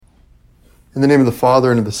In the name of the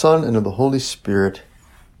Father, and of the Son, and of the Holy Spirit.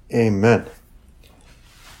 Amen.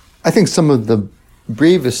 I think some of the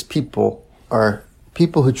bravest people are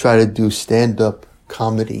people who try to do stand-up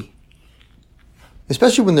comedy,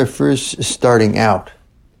 especially when they're first starting out.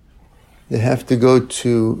 They have to go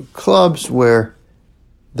to clubs where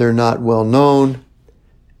they're not well known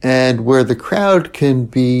and where the crowd can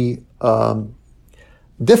be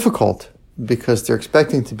difficult because they're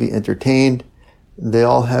expecting to be entertained. They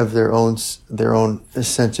all have their own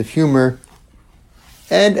sense of humor.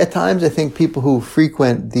 And at times I think people who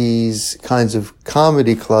frequent these kinds of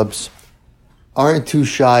comedy clubs aren't too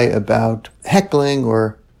shy about heckling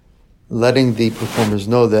or letting the performers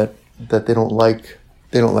know that they don't like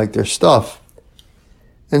their stuff.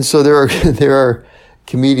 And so there are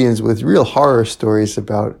comedians with real horror stories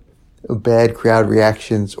about bad crowd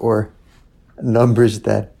reactions or numbers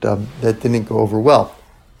that didn't go over well.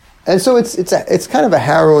 And so it's kind of a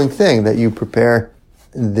harrowing thing that you prepare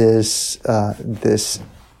this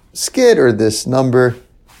skit or this number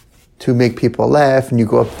to make people laugh, and you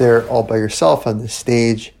go up there all by yourself on the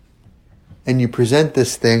stage and you present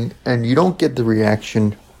this thing and you don't get the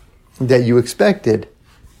reaction that you expected.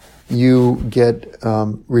 You get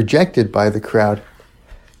rejected by the crowd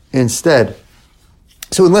instead.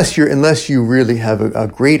 So unless you really have a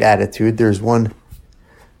great attitude, there's one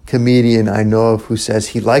comedian I know of who says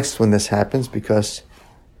he likes when this happens because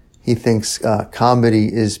he thinks comedy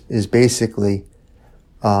is basically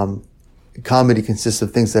comedy consists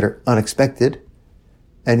of things that are unexpected.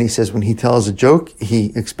 And he says when he tells a joke,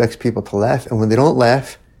 he expects people to laugh, and when they don't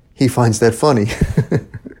laugh, he finds that funny.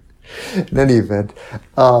 In any event,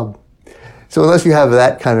 so unless you have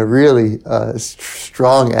that kind of really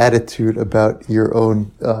strong attitude about your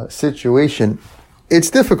own situation, it's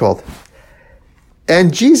difficult.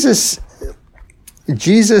 And Jesus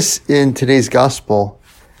in today's gospel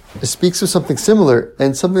speaks of something similar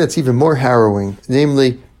and something that's even more harrowing,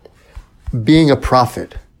 namely being a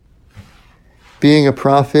prophet. Being a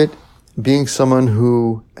prophet, being someone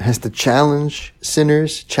who has to challenge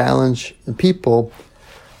sinners, challenge people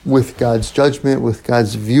with God's judgment, with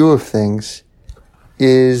God's view of things,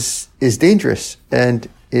 is dangerous and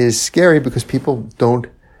is scary because people don't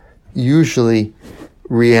usually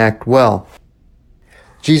react well.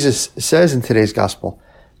 Jesus says in today's gospel,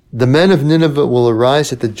 "The men of Nineveh will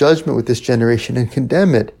arise at the judgment with this generation and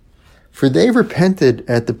condemn it, for they repented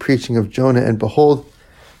at the preaching of Jonah, and behold,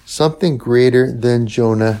 something greater than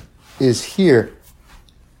Jonah is here."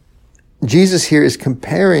 Jesus here is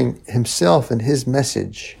comparing himself and his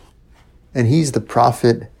message, and he's the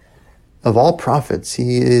prophet of all prophets.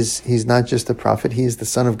 He's not just a prophet, he is the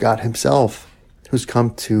Son of God himself, who's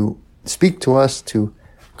come to speak to us, to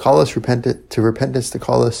call us to repentance, to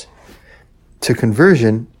call us to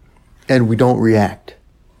conversion, and we don't react.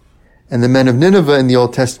 And the men of Nineveh in the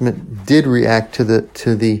Old Testament did react to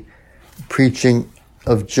the preaching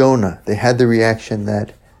of Jonah. They had the reaction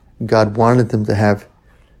that God wanted them to have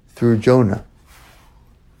through Jonah.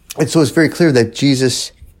 And so it's very clear that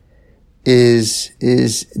Jesus is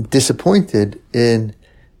disappointed in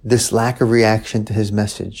this lack of reaction to his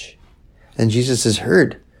message. And Jesus is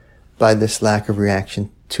hurt by this lack of reaction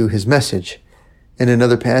to his message. In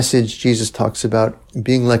another passage, Jesus talks about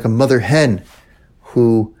being like a mother hen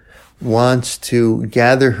who wants to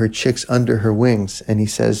gather her chicks under her wings. And he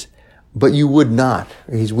says, "But you would not."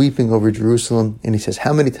 He's weeping over Jerusalem, and he says,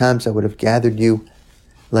 "How many times I would have gathered you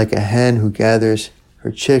like a hen who gathers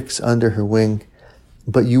her chicks under her wing,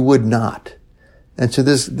 but you would not." And so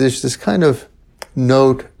there's this kind of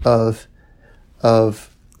note of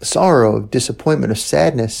sorrow, of disappointment, of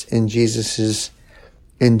sadness in Jesus's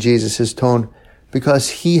tone, because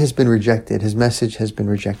he has been rejected. His message has been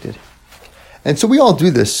rejected. And so we all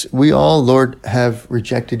do this. We all, Lord, have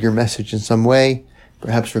rejected your message in some way,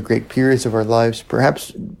 perhaps for great periods of our lives.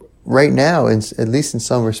 Perhaps right now, at least in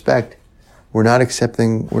some respect, we're not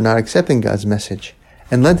accepting God's message.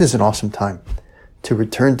 And Lent is an awesome time to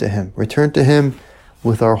return to him. Return to him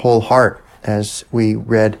with our whole heart, as we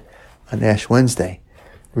read on Ash Wednesday.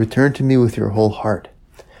 Return to me with your whole heart,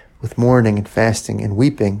 with mourning and fasting and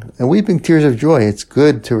weeping tears of joy. It's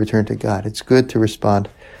good to return to God. It's good to respond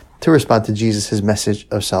to Jesus' message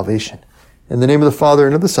of salvation. In the name of the Father,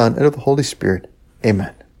 and of the Son, and of the Holy Spirit.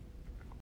 Amen.